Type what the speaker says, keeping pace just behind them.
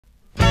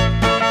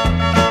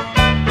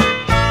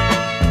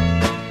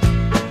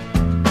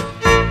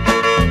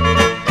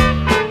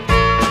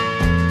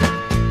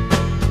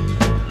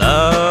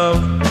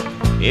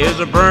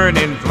a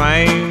burning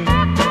flame,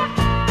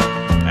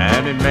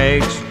 and it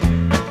makes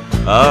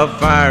a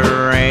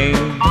fire rain.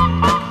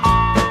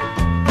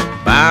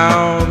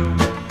 Bound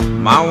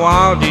my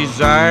wild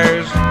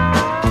desires,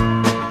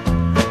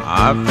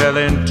 I fell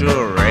into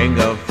a ring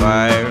of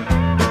fire.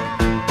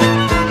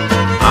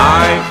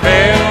 I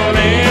fell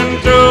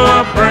into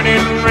a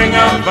burning ring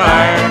of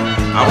fire.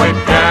 I went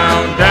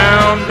down,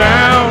 down,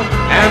 down,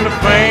 and the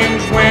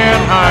flames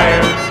went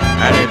higher.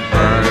 And it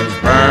burns,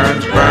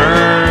 burns,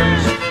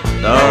 burns,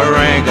 the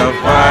ring of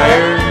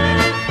fire,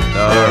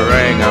 the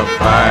ring of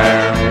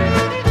fire.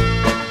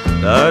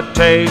 The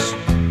taste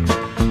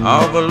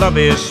of love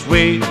is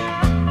sweet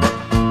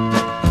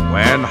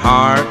when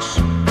hearts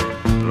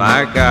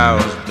like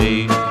ours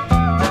beat.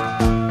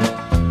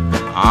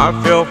 I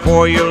feel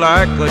for you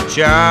like a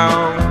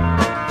child.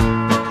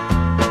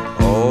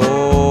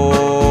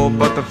 Oh,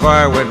 but the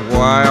fire went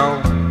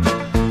wild.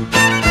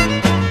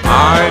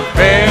 I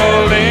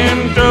fell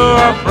into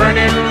a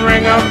burning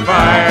ring of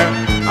fire.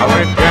 I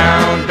went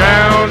down,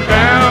 down,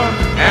 down,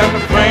 and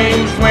the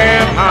flames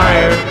went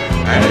higher.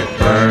 And it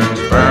burns,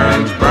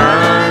 burns,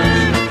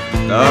 burns,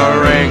 the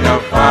ring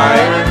of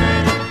fire,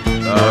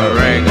 the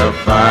ring of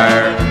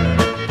fire.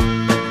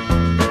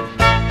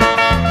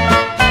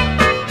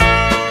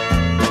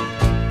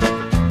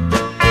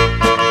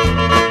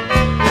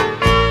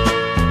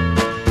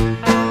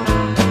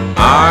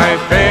 I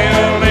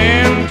fell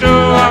into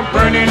a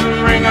burning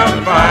ring of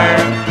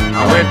fire.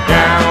 I went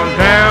down,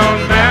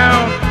 down,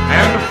 down,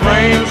 and the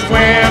flames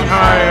went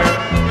higher.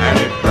 And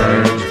it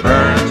burns,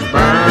 burns,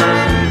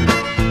 burns,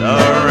 the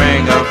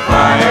ring of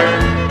fire.